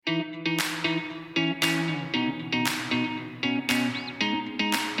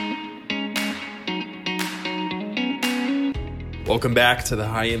Welcome back to the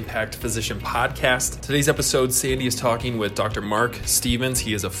High Impact Physician Podcast. Today's episode, Sandy is talking with Dr. Mark Stevens.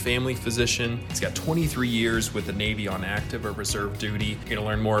 He is a family physician. He's got 23 years with the Navy on active or reserve duty. You're going to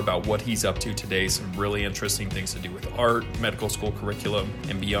learn more about what he's up to today, some really interesting things to do with art, medical school curriculum,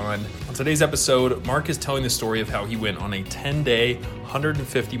 and beyond. On today's episode, Mark is telling the story of how he went on a 10-day,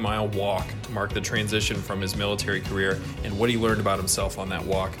 150-mile walk to mark the transition from his military career and what he learned about himself on that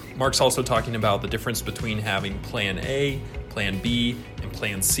walk. Mark's also talking about the difference between having Plan A, Plan B, and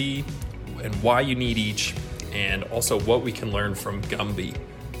Plan C, and why you need each, and also what we can learn from Gumby.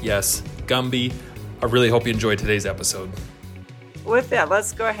 Yes, Gumby. I really hope you enjoyed today's episode. With that,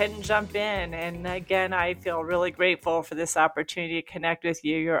 let's go ahead and jump in. And again, I feel really grateful for this opportunity to connect with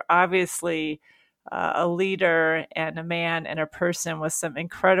you. You're obviously a leader and a man and a person with some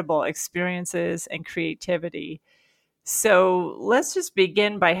incredible experiences and creativity. So let's just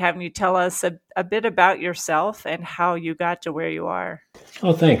begin by having you tell us a bit about yourself and how you got to where you are.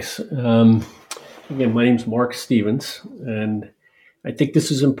 Oh, thanks. Again, my name's Mark Stevens, and I think this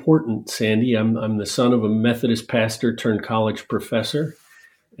is important, Sandy. I'm the son of a Methodist pastor turned college professor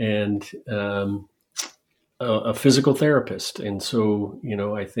and a physical therapist. And so,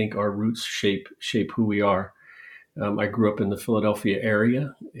 I think our roots shape who we are. I grew up in the Philadelphia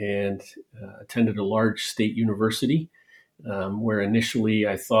area and attended a large state university where initially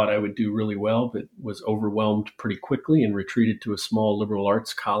I thought I would do really well, but was overwhelmed pretty quickly and retreated to a small liberal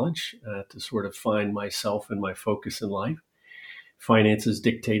arts college to sort of find myself and my focus in life. Finances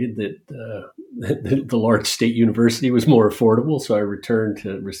dictated that the large state university was more affordable, so I returned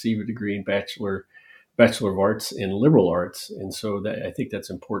to receive a degree in Bachelor of Arts in liberal arts. And so I think that's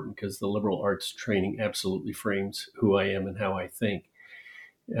important because the liberal arts training absolutely frames who I am and how I think.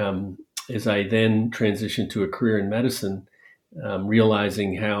 As I then transitioned to a career in medicine,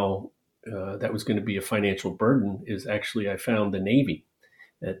 realizing how that was going to be a financial burden is actually I found the Navy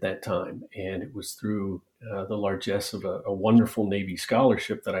at that time. And it was through the largesse of a wonderful Navy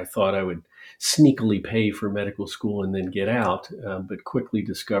scholarship that I thought I would sneakily pay for medical school and then get out, but quickly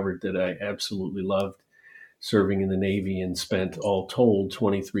discovered that I absolutely loved serving in the Navy and spent all told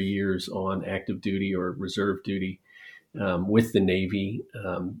 23 years on active duty or reserve duty with the Navy,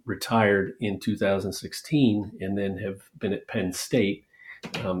 retired in 2016, and then have been at Penn State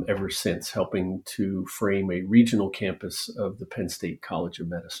ever since, helping to frame a regional campus of the Penn State College of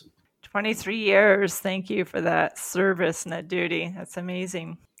Medicine. 23 years. Thank you for that service and that duty. That's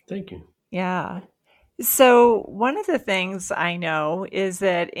amazing. Thank you. Yeah. So one of the things I know is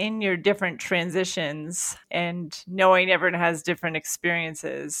that in your different transitions and knowing everyone has different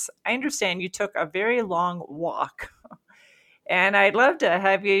experiences, I understand you took a very long walk. And I'd love to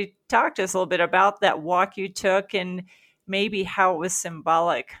have you talk to us a little bit about that walk you took and maybe how it was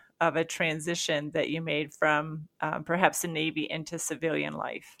symbolic of a transition that you made from perhaps the Navy into civilian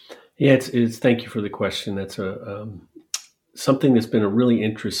life. Yeah, it's thank you for the question. That's something that's been a really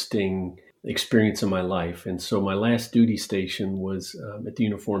interesting experience in my life. And so my last duty station was at the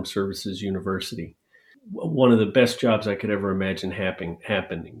Uniformed Services University. One of the best jobs I could ever imagine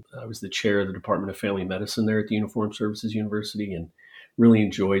happening. I was the chair of the Department of Family Medicine there at the Uniformed Services University and really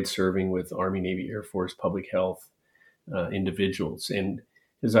enjoyed serving with Army, Navy, Air Force, public health individuals. And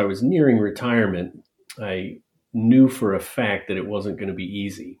as I was nearing retirement, I knew for a fact that it wasn't going to be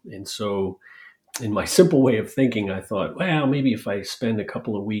easy. And so in my simple way of thinking, I thought, well, maybe if I spend a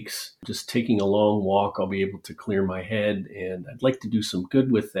couple of weeks just taking a long walk, I'll be able to clear my head. And I'd like to do some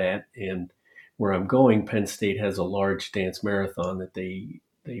good with that. And where I'm going, Penn State has a large dance marathon that they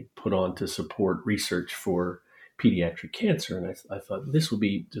put on to support research for pediatric cancer. And I thought this would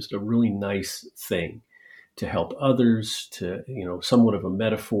be just a really nice thing to help others, to, somewhat of a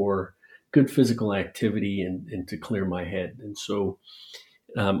metaphor, good physical activity and to clear my head. And so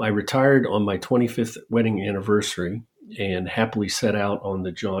I retired on my 25th wedding anniversary and happily set out on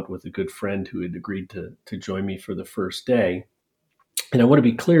the jaunt with a good friend who had agreed to join me for the first day. And I want to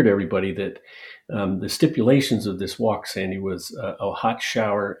be clear to everybody that the stipulations of this walk, Sandy, was a hot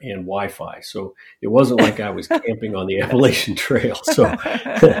shower and Wi-Fi. So it wasn't like I was camping on the Appalachian Trail. So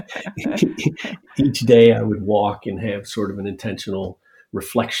each day I would walk and have sort of an intentional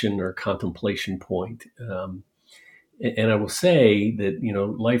reflection or contemplation point. And I will say that,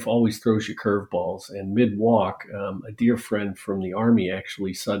 life always throws you curveballs. And mid-walk, a dear friend from the Army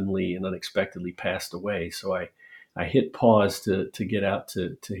actually suddenly and unexpectedly passed away. So I hit pause to get out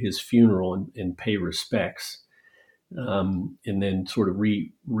to his funeral and pay respects, and then sort of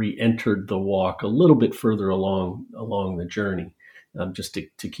re-entered the walk a little bit further along the journey, just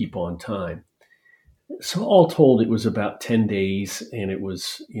to keep on time. So all told, it was about 10 days, and it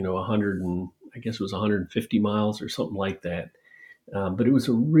was 150 miles or something like that. But it was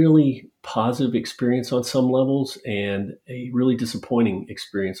a really positive experience on some levels and a really disappointing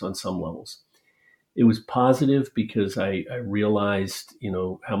experience on some levels. It was positive because I realized,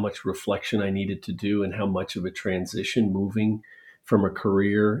 how much reflection I needed to do and how much of a transition moving from a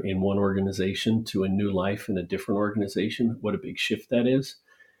career in one organization to a new life in a different organization, what a big shift that is.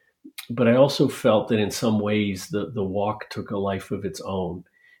 But I also felt that in some ways the walk took a life of its own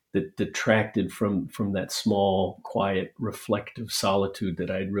that detracted from that small, quiet, reflective solitude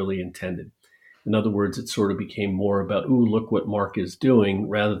that I'd really intended. In other words, it sort of became more about, ooh, look what Mark is doing,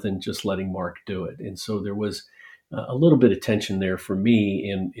 rather than just letting Mark do it. And so there was a little bit of tension there for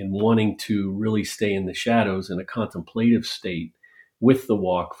me in wanting to really stay in the shadows in a contemplative state with the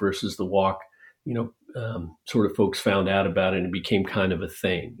walk versus the walk, sort of folks found out about it and it became kind of a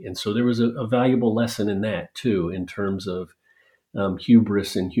thing. And so there was a valuable lesson in that too, in terms of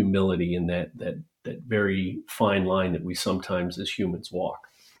hubris and humility and that very fine line that we sometimes as humans walk.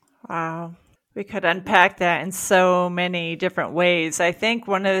 Wow. We could unpack that in so many different ways. I think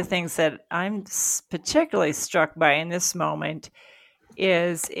one of the things that I'm particularly struck by in this moment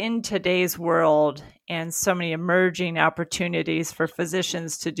is in today's world and so many emerging opportunities for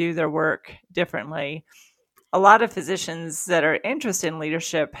physicians to do their work differently. A lot of physicians that are interested in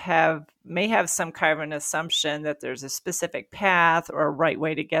leadership may have some kind of an assumption that there's a specific path or a right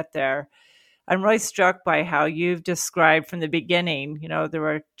way to get there. I'm really struck by how you've described from the beginning, there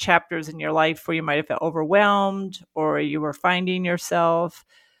were chapters in your life where you might have felt overwhelmed or you were finding yourself.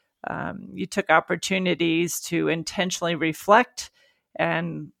 You took opportunities to intentionally reflect.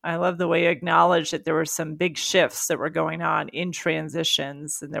 And I love the way you acknowledged that there were some big shifts that were going on in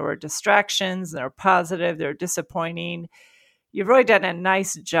transitions, and there were distractions, and they were positive, they were disappointing. You've really done a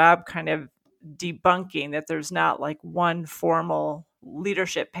nice job kind of debunking that there's not like one formal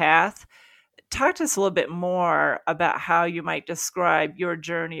leadership path. Talk to us a little bit more about how you might describe your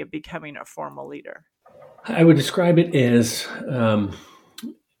journey of becoming a formal leader. I would describe it as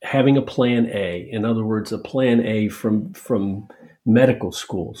having a plan A. In other words, a plan A from medical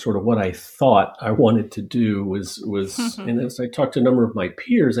school. Sort of what I thought I wanted to do was, and as I talked to a number of my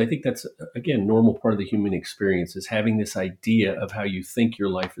peers, I think that's, again, normal part of the human experience is having this idea of how you think your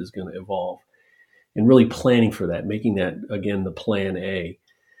life is going to evolve and really planning for that, making that, again, the plan A.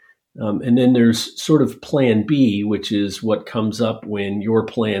 And then there's sort of plan B, which is what comes up when your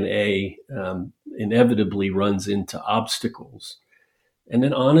plan A inevitably runs into obstacles. And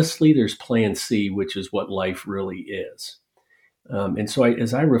then honestly, there's plan C, which is what life really is. And so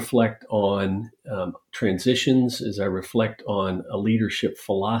as I reflect on transitions, as I reflect on a leadership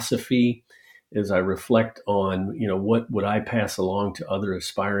philosophy, as I reflect on, what would I pass along to other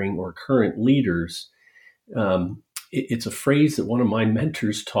aspiring or current leaders, it's a phrase that one of my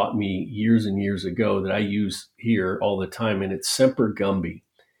mentors taught me years and years ago that I use here all the time, and it's Semper Gumby.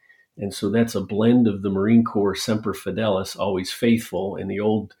 And so that's a blend of the Marine Corps Semper Fidelis, always faithful, and the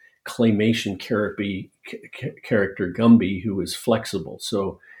old claymation character Gumby, who is flexible.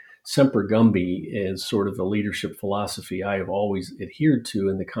 So Semper Gumby is sort of the leadership philosophy I have always adhered to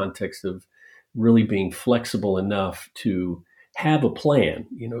in the context of really being flexible enough to have a plan.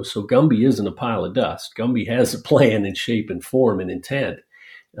 So Gumby isn't a pile of dust. Gumby has a plan and shape and form and intent.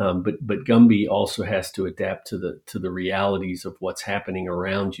 But Gumby also has to adapt to the realities of what's happening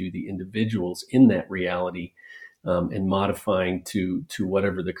around you, the individuals in that reality, and modifying to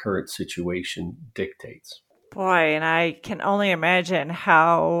whatever the current situation dictates. Boy, and I can only imagine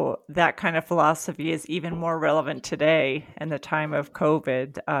how that kind of philosophy is even more relevant today in the time of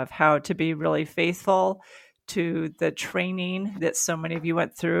COVID, of how to be really faithful to the training that so many of you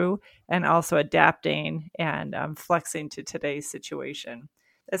went through, and also adapting and flexing to today's situation.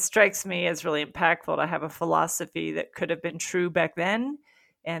 It strikes me as really impactful to have a philosophy that could have been true back then,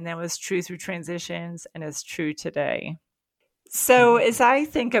 and then was true through transitions and is true today. So as I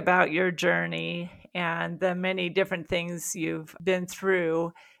think about your journey and the many different things you've been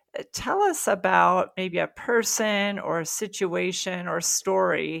through, tell us about maybe a person or a situation or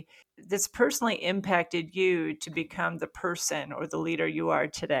story that's personally impacted you to become the person or the leader you are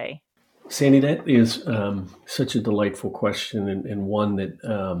today. Sandy, that is such a delightful question, and one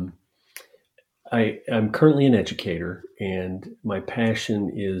that I'm currently an educator, and my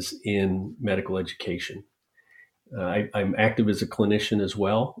passion is in medical education. I'm active as a clinician as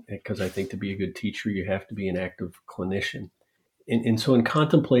well, because I think to be a good teacher, you have to be an active clinician. And so in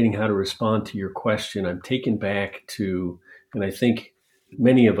contemplating how to respond to your question, I'm taken back to, and I think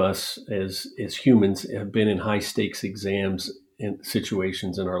many of us as humans have been in high stakes exams in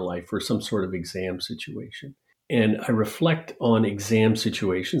situations in our life, or some sort of exam situation. And I reflect on exam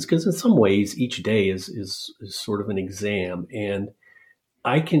situations because in some ways each day is sort of an exam. And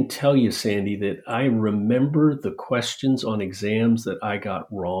I can tell you, Sandy, that I remember the questions on exams that I got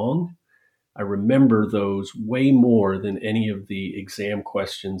wrong. I remember those way more than any of the exam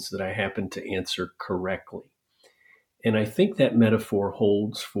questions that I happened to answer correctly. And I think that metaphor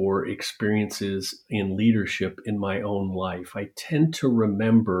holds for experiences in leadership in my own life. I tend to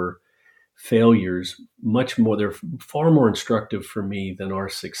remember failures much more, they're far more instructive for me than our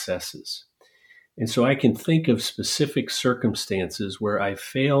successes. And so I can think of specific circumstances where I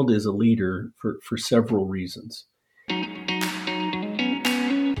failed as a leader for several reasons.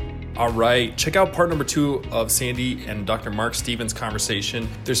 All right, check out part number 2 of Sandy and Dr. Mark Stevens' conversation.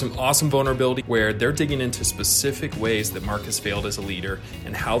 There's some awesome vulnerability where they're digging into specific ways that Mark has failed as a leader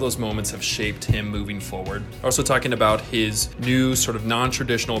and how those moments have shaped him moving forward. We're also talking about his new sort of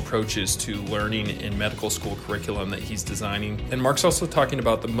non-traditional approaches to learning in medical school curriculum that he's designing. And Mark's also talking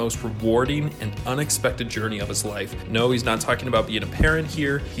about the most rewarding and unexpected journey of his life. No, he's not talking about being a parent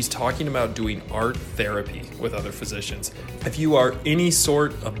here. He's talking about doing art therapy with other physicians. If you are any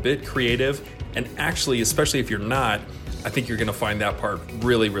sort of bit creative, and actually, especially if you're not, I think you're going to find that part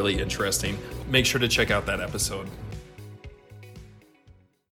really, really interesting. Make sure to check out that episode.